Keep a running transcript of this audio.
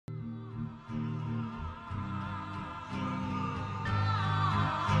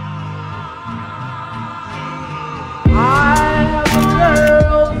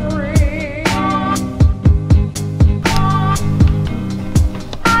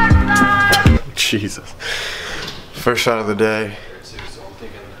Jesus. First shot of the day. So I'm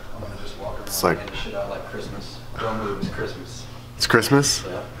thinking I'm gonna just walk around It's like, and shit out like Christmas. Don't move, it's Christmas. It's Christmas?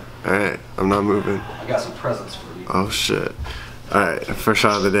 Yeah. Alright, I'm not moving. I got some presents for you. Oh shit. Alright, first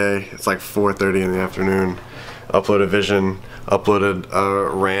shot of the day. It's like 4:30 in the afternoon. Uploaded Vision, uploaded a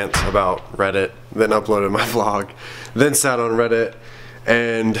rant about Reddit, then uploaded my vlog, then sat on Reddit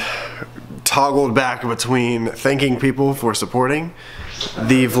and toggled back between thanking people for supporting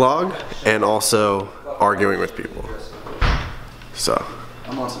the vlog and also arguing with people. So.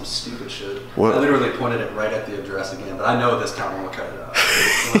 I'm on some stupid shit. What? I literally pointed it right at the address again, but I know this time I'm gonna cut it out.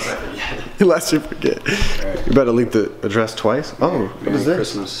 Unless I forget. Unless you forget. Right. You better link the address twice. Oh, what is this?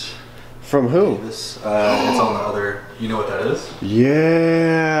 Christmas. From who? This, it's on the other. You know what that is?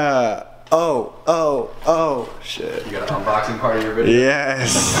 Yeah. Oh, shit. You got an unboxing part of your video?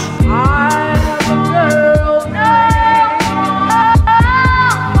 Yes. I have a girl name.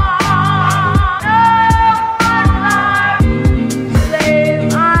 Say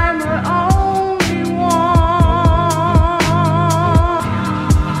I'm her only one.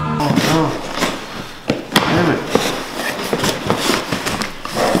 Oh, damn it.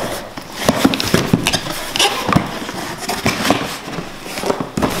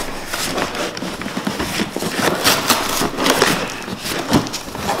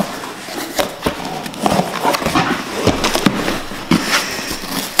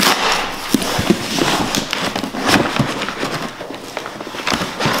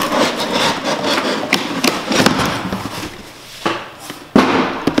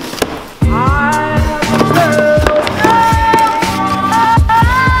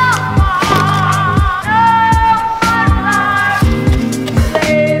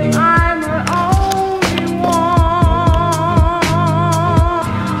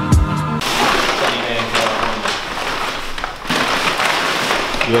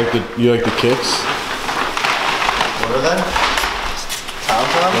 You like the kicks? What are they? Tom?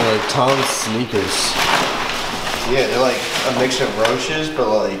 They're like Tom's sneakers. Yeah, they're like a mix of Roches, but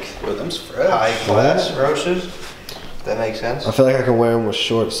like Them's fresh. high class Roches. That makes sense. I feel like I can wear them with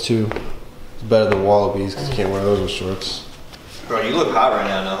shorts too. It's better than Wallabies because you can't wear those with shorts. Bro, you look hot right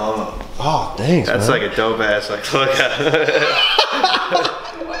now, no homo. Oh, thanks, That's man. like a dope ass like look at.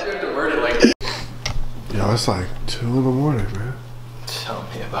 Why'd you have to word it like that? Yo, it's like 2 in the morning, man. Tell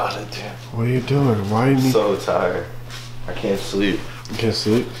me about it, dude. What are you doing? Why are you So tired. I can't sleep. You can't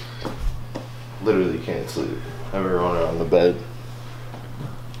sleep? Literally can't sleep. I'm rolling on the bed.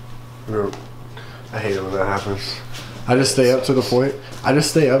 No. I hate it when that happens. I just stay up to the point.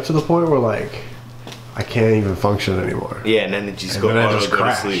 Where like I can't even function anymore. Yeah, and then it just And go then I auto just go to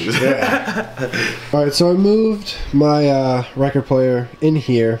crash. sleep. Yeah. All right, so I moved my record player in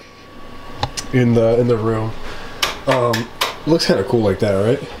here, in the room. Looks kind of cool like that,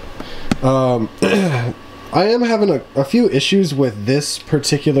 right? I am having a few issues with this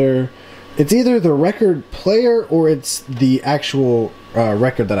particular. It's either the record player or it's the actual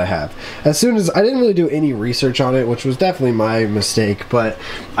record that I have. As soon as I didn't really do any research on it, which was definitely my mistake, but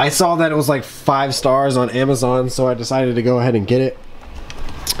I saw that it was like 5 stars on Amazon, so I decided to go ahead and get it.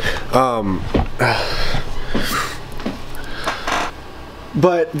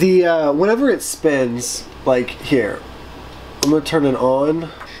 But the whenever it spins, like here, I'm gonna turn it on.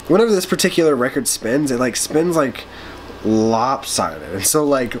 Whenever this particular record spins, it like spins like lopsided, and so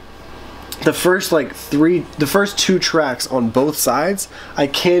like the first first 2 tracks on both sides, I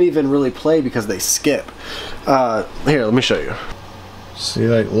can't even really play because they skip. Here, let me show you. See,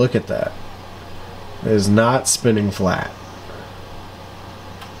 like, look at that. It is not spinning flat.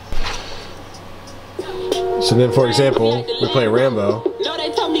 So then, for example, we play Rambo.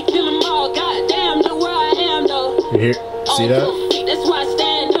 You hear? See that?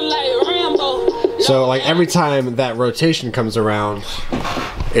 So, like, every time that rotation comes around,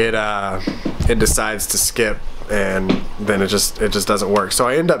 it decides to skip, and then it just doesn't work. So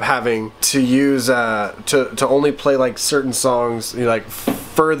I end up having to use to only play like certain songs, you know, like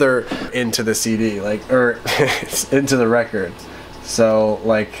further into the CD, like, or into the record. So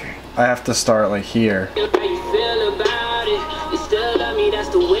like I have to start like here.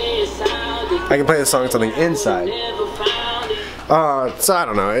 I can play the songs on the inside. So I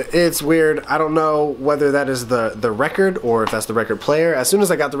don't know. It's weird. I don't know whether that is the record or if that's the record player. As soon as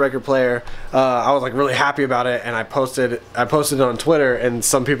I got the record player, I was like really happy about it, and I posted it on Twitter, and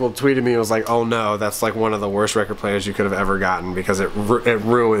some people tweeted me and was like, "Oh no, that's like one of the worst record players you could have ever gotten because it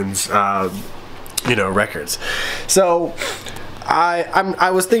ruins you know, records." So I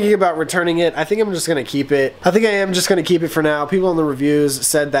was thinking about returning it. I think I'm just gonna keep it. I think I am just gonna keep it for now. People in the reviews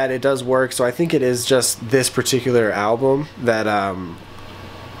said that it does work, so I think it is just this particular album that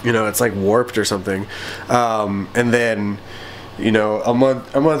you know, it's like warped or something. And then, you know, a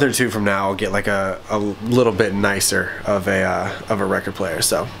month or two from now, I'll get like a little bit nicer of a record player.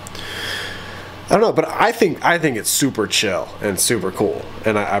 So I don't know, but I think it's super chill and super cool,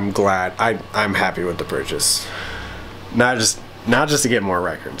 and I'm glad. I'm happy with the purchase. Not just to get more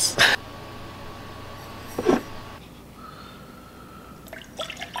records.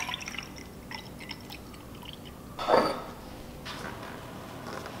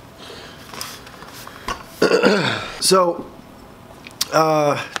 So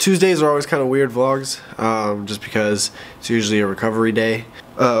Tuesdays are always kind of weird vlogs, just because it's usually a recovery day,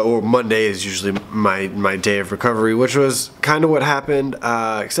 or Monday is usually my day of recovery, which was kind of what happened,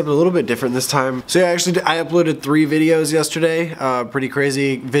 except a little bit different this time. So yeah, actually I uploaded 3 videos yesterday, pretty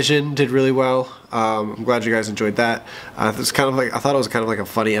crazy. Vision did really well. I'm glad you guys enjoyed that. It was kind of like, I thought it was kind of like a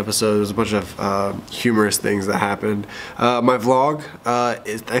funny episode. There was a bunch of humorous things that happened. My vlog,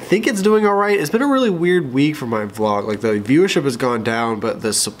 I think it's doing alright. It's been a really weird week for my vlog. Like, the viewership has gone down, but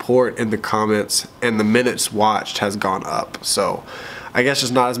the support in the comments and the minutes watched has gone up. So I guess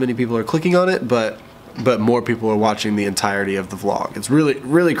just not as many people are clicking on it, but more people are watching the entirety of the vlog. It's really,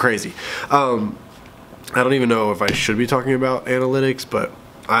 really crazy. I don't even know if I should be talking about analytics, but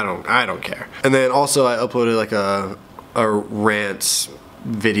I don't care. And then also I uploaded like a rant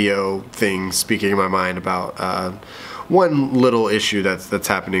video thing, speaking my mind about one little issue that's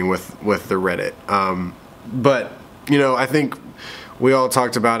happening with the Reddit. But you know, I think we all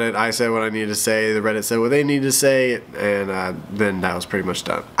talked about it. I said what I needed to say. The Reddit said what they needed to say, and then that was pretty much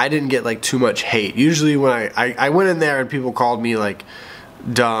done. I didn't get like too much hate. Usually when I went in there and people called me like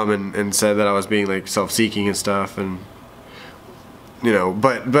dumb and said that I was being like self-seeking and stuff, and you know,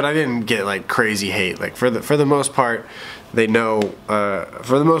 but I didn't get like crazy hate. Like for the most part, they know.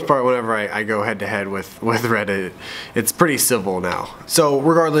 For the most part, whenever I go head to head with Reddit, it's pretty civil now. So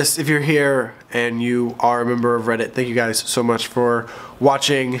regardless, if you're here and you are a member of Reddit, thank you guys so much for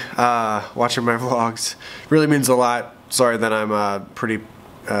watching my vlogs. It really means a lot. Sorry that I'm pretty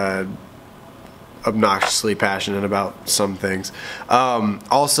obnoxiously passionate about some things.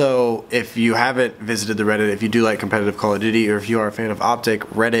 Also, if you haven't visited the Reddit, if you do like competitive Call of Duty, or if you are a fan of Optic,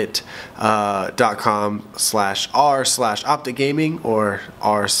 reddit.com/r/opticgaming or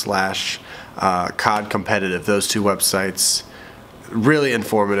r/COD competitive. Those 2 websites, really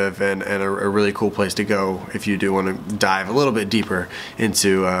informative and a really cool place to go if you do want to dive a little bit deeper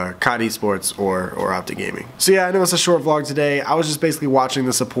into COD esports or Optic gaming. So yeah, I know it's a short vlog today. I was just basically watching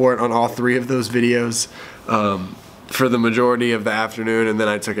the support on all 3 of those videos for the majority of the afternoon, and then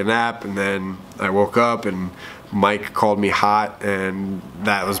I took a nap, and then I woke up and Mike called me hot, and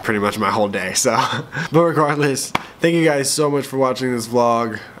that was pretty much my whole day. So but regardless, thank you guys so much for watching this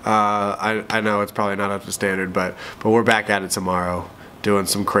vlog. I know it's probably not up to standard, but we're back at it tomorrow doing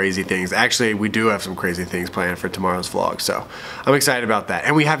some crazy things. Actually, we do have some crazy things planned for tomorrow's vlog, so I'm excited about that.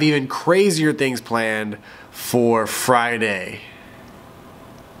 And we have even crazier things planned for Friday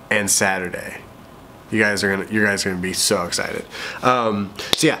and Saturday. You guys are gonna be so excited. So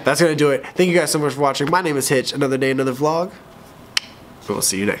yeah, that's gonna do it. Thank you guys so much for watching. My name is Hitch. Another day, another vlog. We'll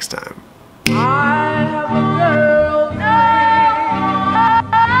see you next time.